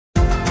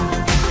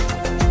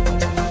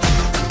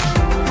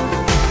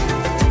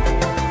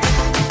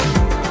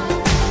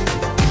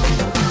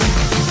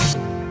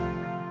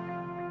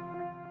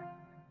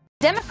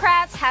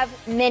Democrats have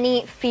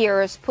many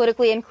fears: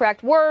 politically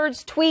incorrect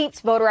words,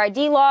 tweets, voter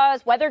ID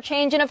laws, weather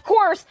change, and of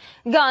course,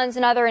 guns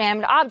and other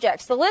inanimate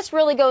objects. The list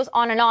really goes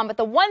on and on, but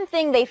the one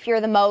thing they fear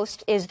the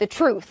most is the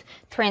truth,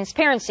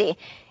 transparency.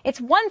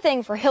 It's one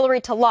thing for Hillary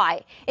to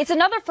lie. It's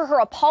another for her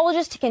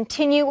apologists to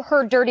continue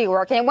her dirty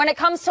work. And when it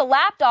comes to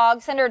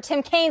lapdogs, Senator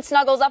Tim Kaine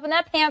snuggles up in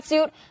that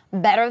pantsuit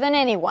better than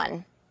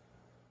anyone.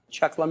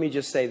 Chuck, let me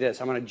just say this.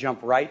 I'm going to jump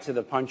right to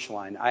the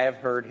punchline. I have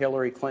heard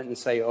Hillary Clinton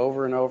say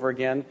over and over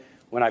again,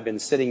 when I've been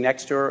sitting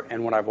next to her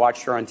and when I've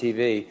watched her on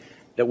TV,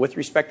 that with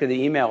respect to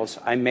the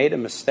emails, I made a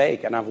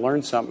mistake and I've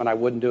learned something and I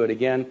wouldn't do it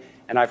again,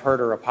 and I've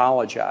heard her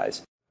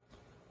apologize.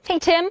 Hey,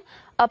 Tim,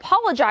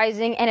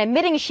 apologizing and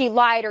admitting she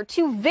lied are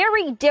two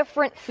very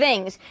different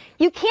things.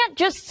 You can't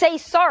just say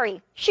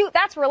sorry. Shoot,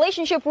 that's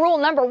relationship rule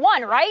number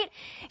one, right?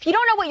 If you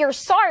don't know what you're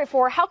sorry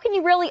for, how can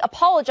you really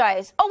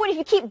apologize? Oh, and if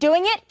you keep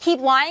doing it, keep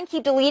lying,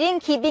 keep deleting,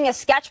 keep being a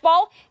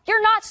sketchball,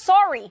 you're not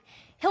sorry.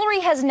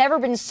 Hillary has never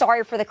been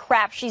sorry for the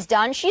crap she's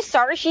done. She's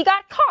sorry she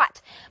got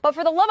caught. But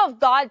for the love of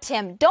God,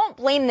 Tim, don't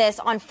blame this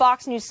on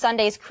Fox News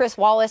Sunday's Chris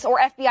Wallace or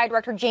FBI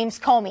Director James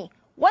Comey.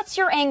 What's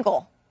your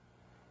angle?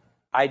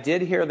 I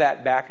did hear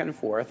that back and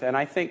forth, and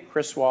I think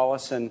Chris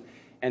Wallace and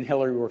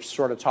Hillary were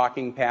sort of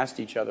talking past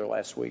each other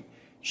last week.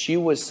 She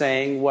was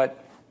saying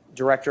what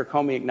Director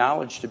Comey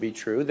acknowledged to be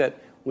true, that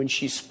when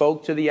she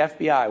spoke to the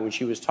FBI, when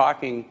she was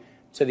talking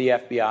to the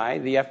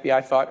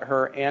FBI thought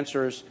her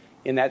answers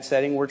in that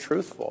setting were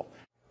truthful.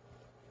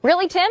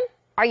 Really, Tim?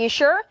 Are you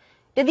sure?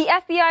 Did the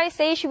FBI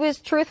say she was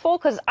truthful?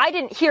 Because I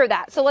didn't hear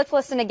that, so let's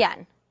listen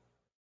again.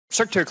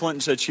 Secretary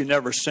Clinton said she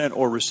never sent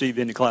or received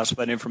any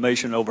classified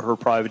information over her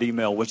private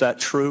email. Was that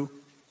true?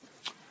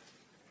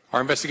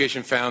 Our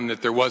investigation found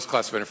that there was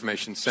classified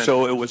information sent.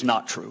 So it was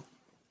not true?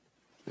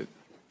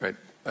 Right.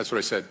 That's what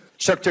I said.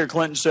 Secretary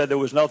Clinton said there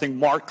was nothing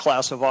marked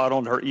classified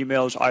on her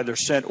emails, either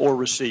sent or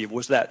received.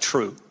 Was that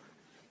true?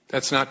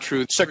 That's not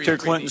true. Secretary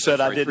Clinton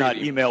said I did not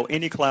email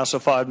any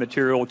classified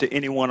material to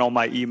anyone on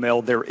my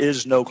email. There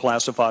is no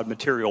classified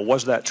material.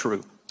 Was that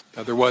true?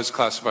 There was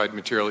classified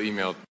material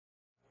emailed.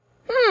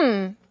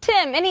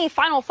 Tim, any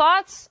final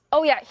thoughts?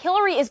 Oh, yeah,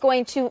 Hillary is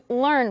going to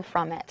learn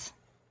from it.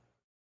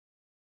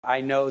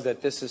 I know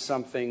that this is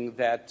something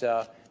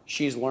that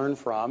she's learned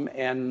from,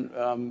 and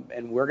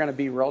we're going to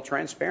be real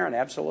transparent,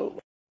 absolutely.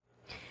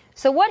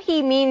 So what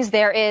he means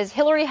there is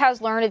Hillary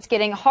has learned it's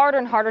getting harder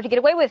and harder to get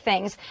away with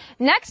things.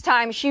 Next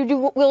time, she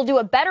will do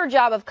a better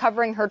job of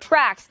covering her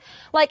tracks.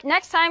 Like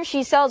next time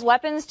she sells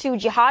weapons to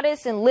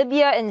jihadists in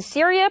Libya and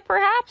Syria,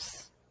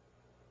 perhaps?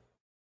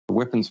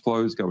 Weapons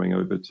flows going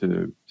over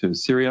to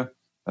Syria,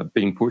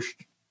 being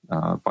pushed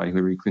by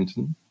Hillary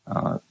Clinton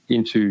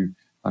into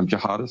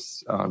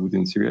jihadists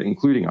within Syria,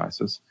 including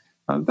ISIS.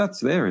 That's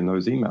there in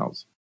those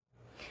emails.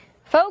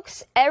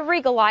 Folks, every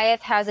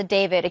Goliath has a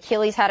David.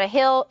 Achilles had a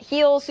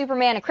heel,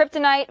 Superman a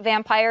kryptonite,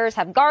 vampires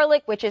have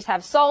garlic, witches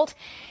have salt.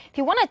 If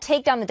you want to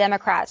take down the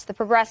Democrats, the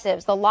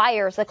progressives, the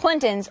liars, the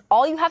Clintons,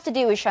 all you have to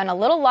do is shine a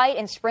little light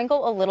and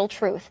sprinkle a little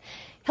truth.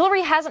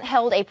 Hillary hasn't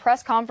held a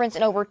press conference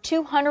in over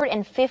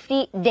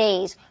 250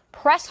 days.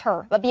 Press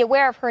her, but be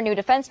aware of her new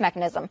defense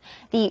mechanism,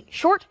 the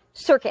short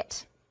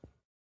circuit.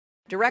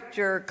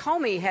 Director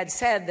Comey had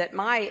said that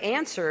my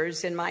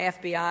answers in my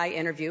FBI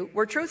interview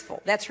were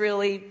truthful. That's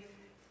really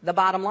the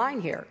bottom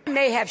line here. I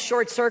may have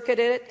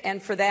short-circuited it,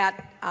 and for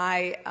that,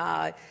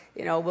 I,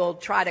 will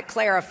try to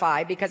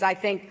clarify, because I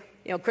think,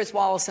 Chris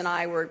Wallace and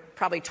I were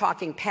probably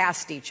talking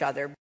past each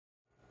other.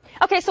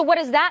 Okay, so what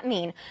does that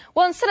mean?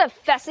 Well, instead of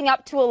fessing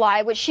up to a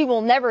lie, which she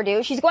will never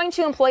do, she's going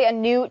to employ a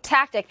new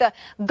tactic, the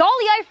golly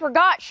I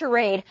forgot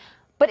charade.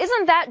 But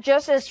isn't that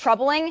just as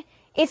troubling?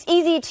 It's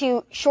easy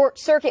to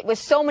short-circuit with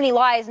so many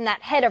lies in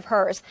that head of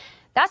hers.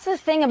 That's the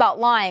thing about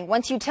lying.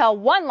 Once you tell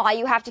one lie,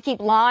 you have to keep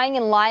lying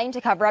and lying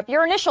to cover up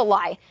your initial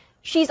lie.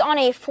 She's on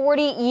a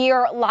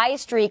 40-year lie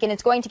streak, and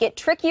it's going to get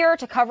trickier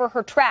to cover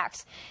her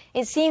tracks.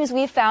 It seems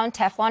we've found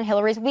Teflon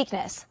Hillary's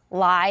weakness: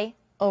 lie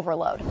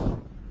overload.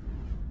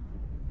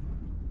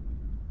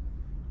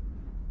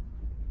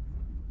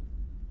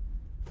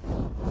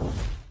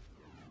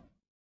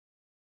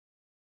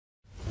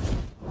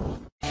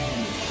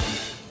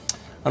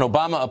 An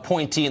Obama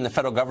appointee in the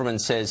federal government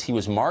says he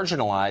was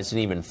marginalized and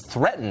even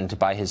threatened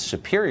by his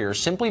superiors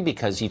simply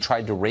because he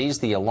tried to raise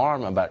the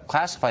alarm about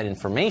classified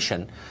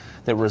information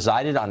that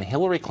resided on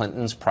Hillary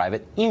Clinton's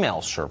private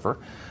email server.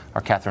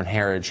 Our Catherine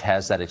Herridge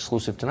has that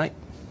exclusive tonight.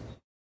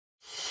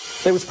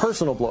 It was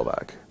personal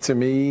blowback to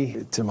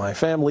me, to my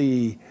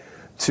family,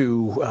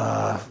 to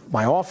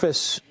my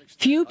office.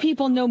 Few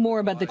people know more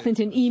about the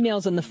Clinton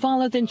emails and the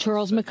fallout than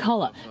Charles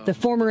McCullough, the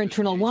former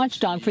internal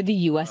watchdog for the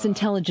U.S.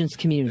 intelligence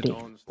community.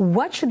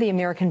 What should the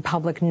American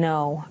public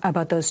know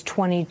about those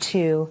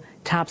 22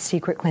 top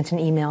secret Clinton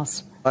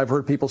emails? I've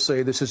heard people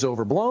say this is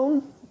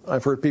overblown.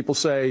 I've heard people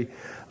say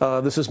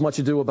this is much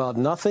ado about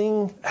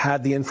nothing.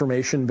 Had the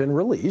information been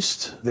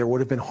released, there would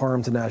have been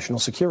harm to national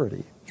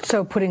security.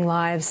 So putting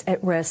lives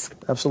at risk.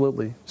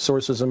 Absolutely.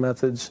 Sources and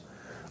methods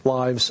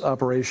lives,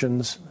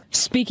 operations.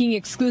 Speaking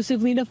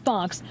exclusively to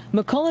Fox,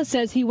 McCullough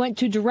says he went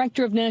to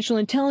Director of National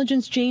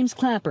Intelligence James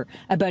Clapper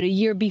about a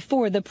year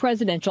before the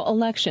presidential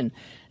election.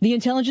 The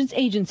intelligence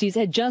agencies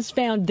had just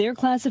found their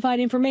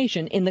classified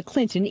information in the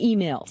Clinton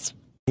emails.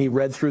 He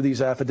read through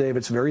these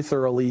affidavits very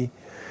thoroughly,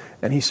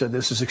 and he said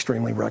this is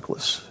extremely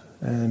reckless.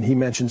 And he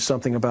mentioned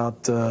something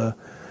about the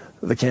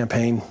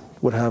campaign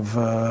will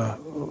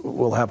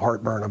have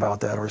heartburn about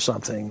that or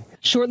something.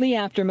 Shortly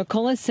after,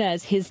 McCullough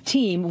says his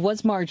team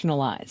was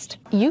marginalized.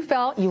 You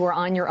felt you were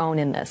on your own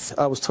in this.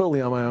 I was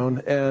totally on my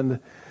own, and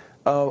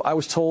I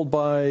was told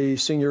by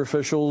senior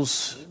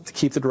officials to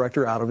keep the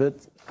director out of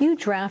it. You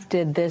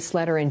drafted this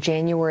letter in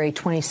January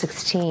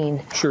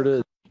 2016. Sure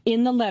did.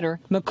 In the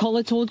letter,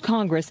 McCullough told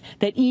Congress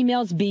that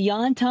emails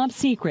beyond top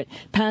secret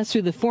passed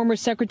through the former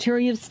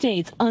Secretary of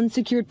State's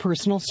unsecured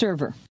personal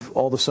server.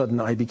 All of a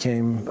sudden, I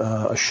became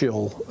a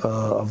shill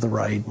of the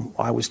right.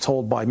 I was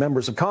told by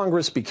members of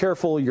Congress, be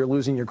careful, you're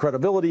losing your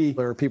credibility.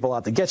 There are people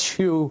out to get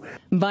you.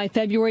 By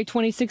February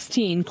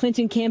 2016,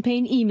 Clinton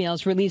campaign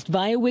emails released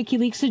via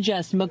WikiLeaks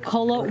suggest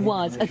McCullough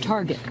was a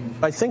target.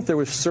 I think there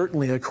was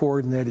certainly a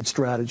coordinated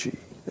strategy.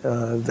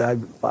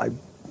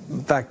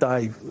 In fact,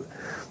 I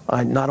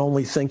not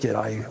only think it,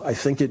 I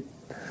think it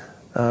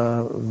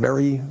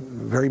very,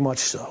 very much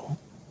so.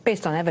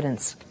 Based on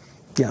evidence?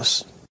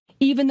 Yes.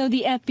 Even though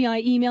the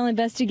FBI email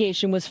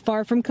investigation was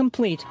far from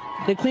complete,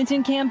 the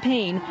Clinton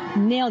campaign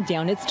nailed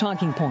down its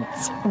talking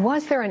points.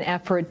 Was there an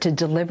effort to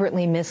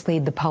deliberately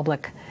mislead the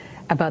public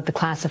about the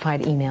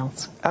classified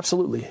emails?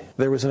 Absolutely.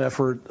 There was an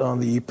effort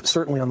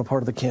certainly on the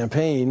part of the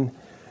campaign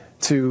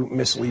to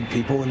mislead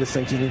people into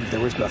thinking there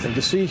was nothing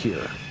to see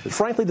here.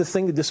 Frankly, the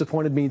thing that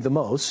disappointed me the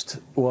most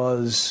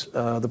was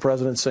the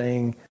president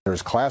saying,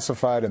 there's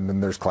classified and then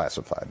there's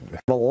classified.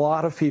 A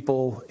lot of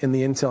people in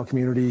the intel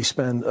community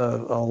spend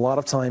a lot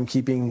of time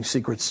keeping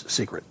secrets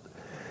secret.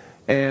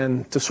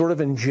 And to sort of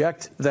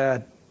inject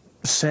that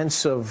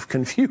sense of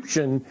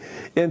confusion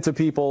into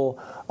people,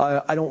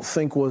 I don't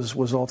think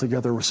was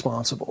altogether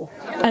responsible.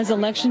 As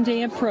Election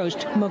Day approached,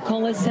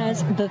 McCullough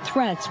says the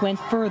threats went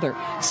further,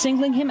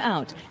 singling him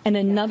out and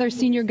another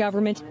senior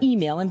government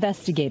email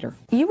investigator.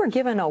 You were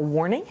given a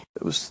warning?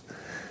 I was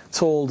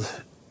told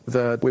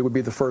that we would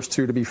be the first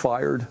two to be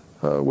fired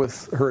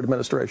with her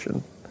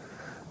administration.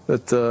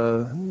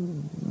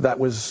 That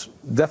was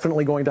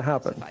definitely going to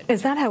happen.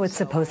 Is that how it's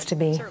supposed to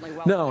be?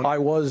 No, I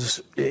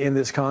was, in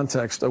this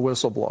context, a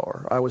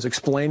whistleblower. I was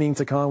explaining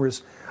to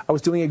Congress, I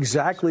was doing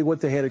exactly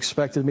what they had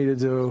expected me to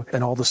do,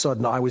 and all of a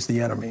sudden I was the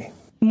enemy.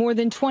 More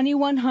than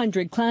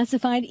 2,100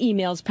 classified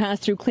emails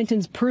passed through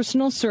Clinton's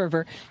personal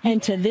server,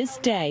 and to this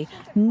day,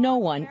 no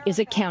one is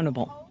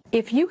accountable.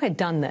 If you had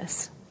done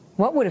this,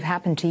 what would have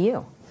happened to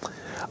you?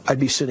 I'd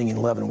be sitting in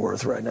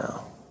Leavenworth right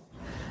now.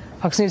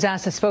 Fox News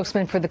asked a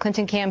spokesman for the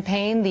Clinton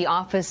campaign, the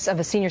office of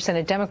a senior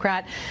Senate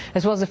Democrat,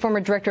 as well as the former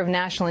director of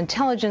national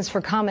intelligence for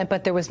comment,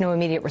 but there was no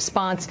immediate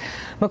response.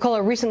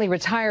 McCullough recently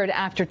retired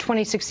after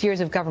 26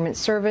 years of government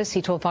service.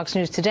 He told Fox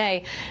News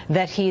today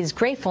that he's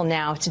grateful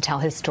now to tell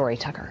his story,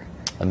 Tucker.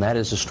 And that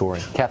is a story.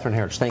 Catherine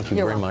Harris, thank you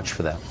very much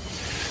for that.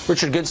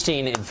 Richard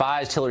Goodstein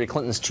advised Hillary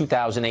Clinton's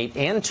 2008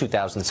 and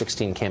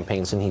 2016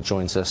 campaigns, and he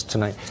joins us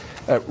tonight.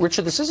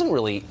 Richard, this isn't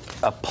really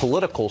a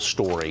political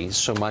story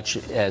so much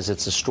as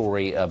it's a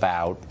story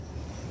about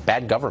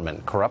bad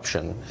government,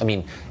 corruption. I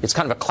mean, it's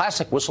kind of a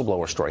classic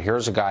whistleblower story.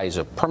 Here's a guy, he's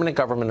a permanent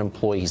government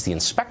employee, he's the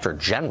inspector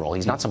general,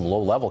 he's not some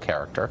low-level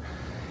character,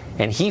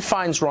 and he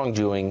finds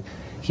wrongdoing,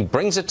 he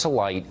brings it to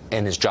light,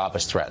 and his job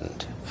is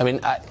threatened. I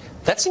mean,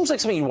 that seems like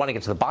something you want to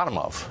get to the bottom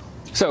of.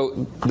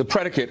 So the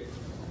predicate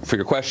for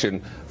your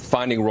question,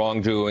 finding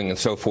wrongdoing and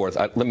so forth,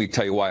 let me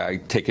tell you why I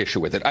take issue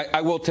with it.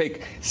 I will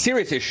take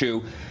serious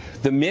issue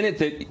the minute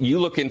that you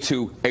look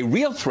into a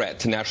real threat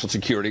to national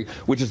security,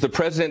 which is the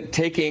president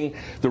taking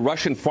the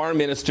Russian foreign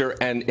minister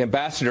and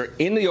ambassador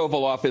in the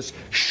Oval Office,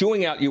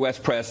 shooing out U.S.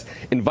 press,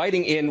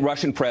 inviting in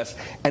Russian press,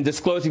 and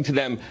disclosing to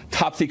them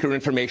top secret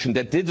information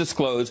that did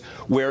disclose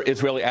where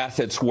Israeli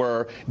assets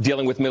were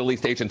dealing with Middle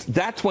East agents.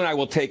 That's when I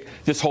will take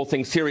this whole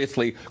thing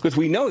seriously, because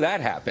we know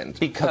that happened.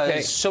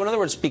 So in other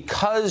words,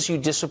 because you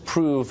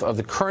disapprove of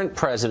the current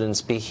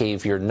president's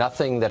behavior,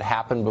 nothing that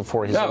happened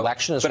before his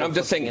election is... But I'm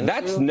just saying,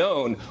 that's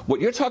known. What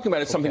you're talking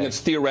about is something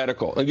that's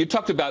theoretical. And you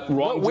talked about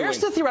wrongdoing. Where's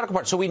the theoretical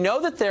part? So we know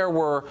that there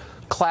were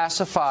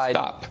classified...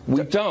 Stop.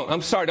 We don't.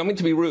 I'm sorry. I don't mean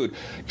to be rude.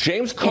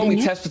 James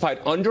Comey testified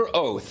under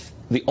oath.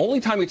 The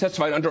only time he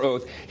testified under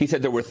oath, he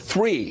said there were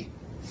three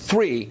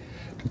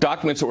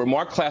documents that were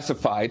marked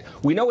classified.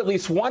 We know at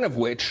least one of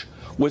which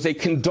was a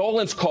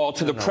condolence call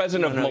to the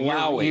president of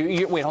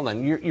Malawi. Wait, hold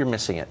on. You're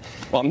missing it.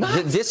 Well, I'm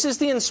not. This is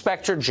the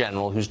inspector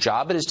general, whose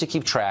job it is to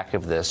keep track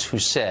of this, who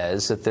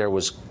says that there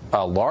was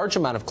a large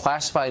amount of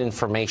classified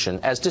information,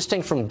 as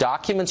distinct from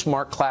documents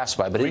marked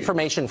classified, but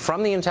information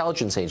from the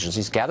intelligence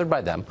agencies gathered by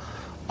them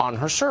on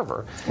her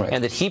server,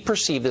 and that he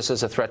perceived this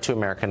as a threat to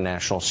American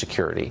national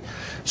security.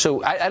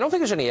 So I don't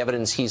think there's any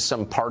evidence he's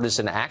some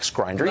partisan axe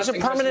grinder. He's a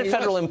permanent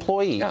federal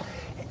employee.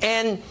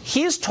 And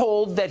he is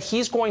told that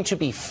he's going to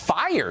be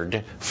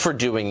fired for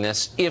doing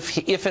this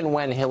if and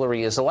when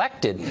Hillary is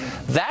elected.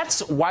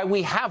 That's why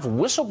we have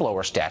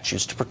whistleblower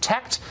statutes, to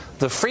protect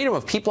the freedom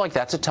of people like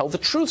that to tell the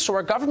truth so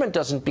our government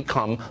doesn't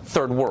become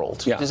third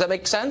world. Yeah. Does that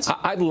make sense?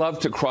 I'd love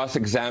to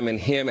cross-examine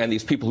him and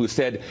these people who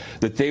said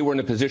that they were in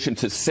a position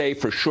to say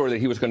for sure that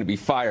he was going to be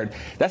fired.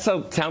 That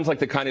sounds like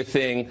the kind of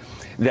thing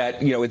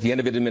that, you know, at the end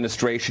of an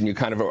administration you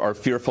kind of are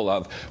fearful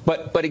of.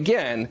 But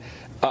again,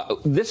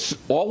 this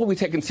all will be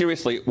taken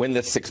seriously when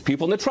the 6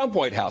 people in the Trump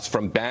White House,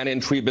 from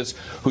Bannon, Trebus,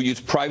 who use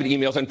private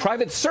emails and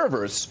private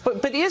servers,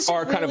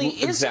 are kind of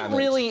examined. Is it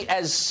really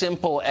as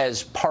simple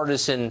as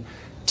partisan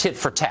tit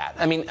for tat?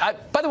 I mean,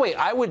 by the way,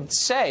 I would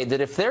say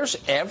that if there's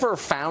ever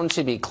found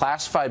to be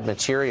classified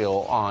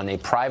material on a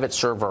private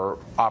server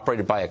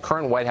operated by a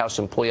current White House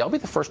employee, I'll be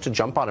the first to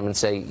jump on him and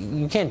say,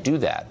 you can't do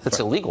that. That's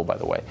illegal, by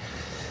the way.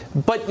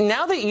 But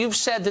now that you've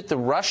said that the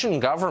Russian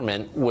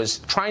government was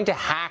trying to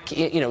hack,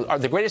 you know, are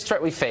the greatest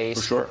threat we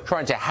face,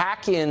 trying to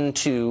hack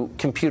into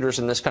computers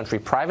in this country,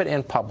 private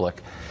and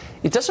public,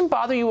 it doesn't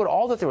bother you at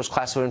all that there was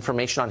classified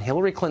information on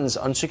Hillary Clinton's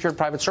unsecured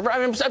private server? I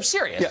mean, I'm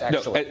serious,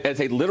 actually. No,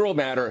 as a literal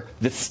matter,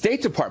 the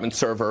State Department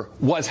server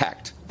was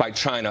hacked by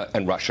China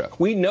and Russia.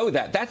 We know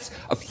that. That's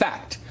a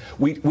fact.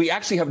 We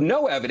actually have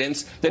no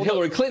evidence that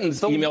Hillary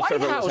Clinton's email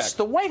server was hacked.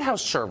 The White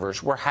House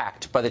servers were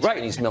hacked by the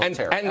Chinese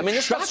military. And I mean,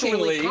 this is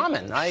really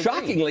common.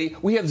 Shockingly,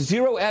 we have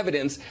zero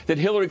evidence that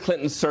Hillary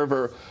Clinton's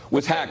server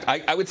was hacked.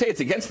 I would say it's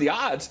against the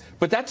odds,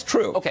 but that's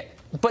true. Okay,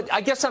 but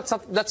I guess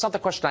that's not the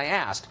question I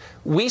asked.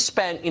 We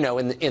spent, you know,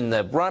 in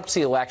the run-up to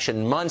the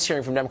election, months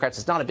hearing from Democrats,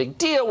 it's not a big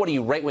deal. What are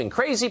you, right-wing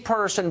crazy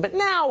person? But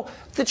now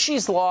that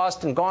she's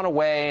lost and gone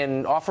away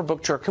and off her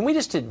book tour, can we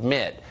just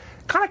admit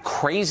kind of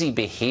crazy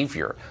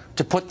behavior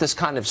to put this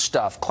kind of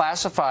stuff,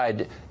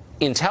 classified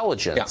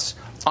intelligence,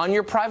 on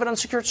your private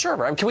unsecured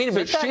server? I mean, can we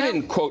admit that? She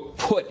didn't, quote,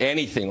 put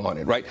anything on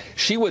it, right?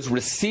 She was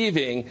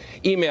receiving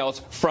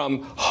emails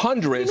from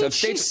hundreds of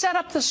states. She set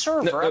up the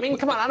server. I mean,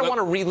 come on, I don't want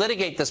to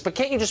relitigate this, but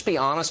can't you just be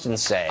honest and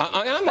say,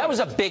 that was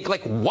a big,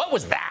 like, what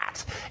was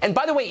that? And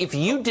by the way, if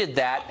you did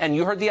that and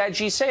you heard the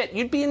IG say it,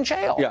 you'd be in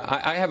jail. Yeah,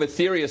 I have a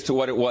theory as to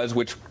what it was,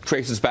 which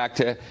traces back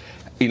to,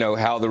 you know,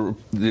 how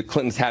the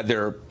Clintons had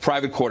their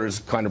private quarters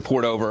kind of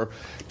poured over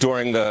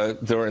during the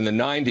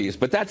 90s,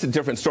 but that's a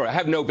different story. I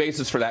have no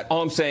basis for that.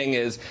 All I'm saying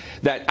is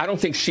that I don't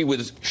think she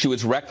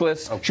was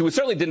reckless. Okay. She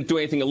certainly didn't do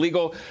anything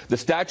illegal. The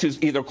statutes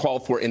either call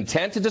for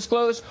intent to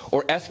disclose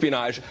or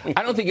espionage.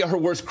 I don't think her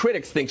worst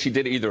critics think she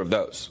did either of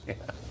those. Yeah.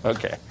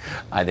 Okay.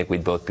 I think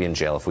we'd both be in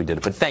jail if we did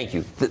it. But thank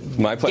you.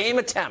 My pleasure. Game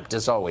attempt,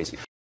 as always.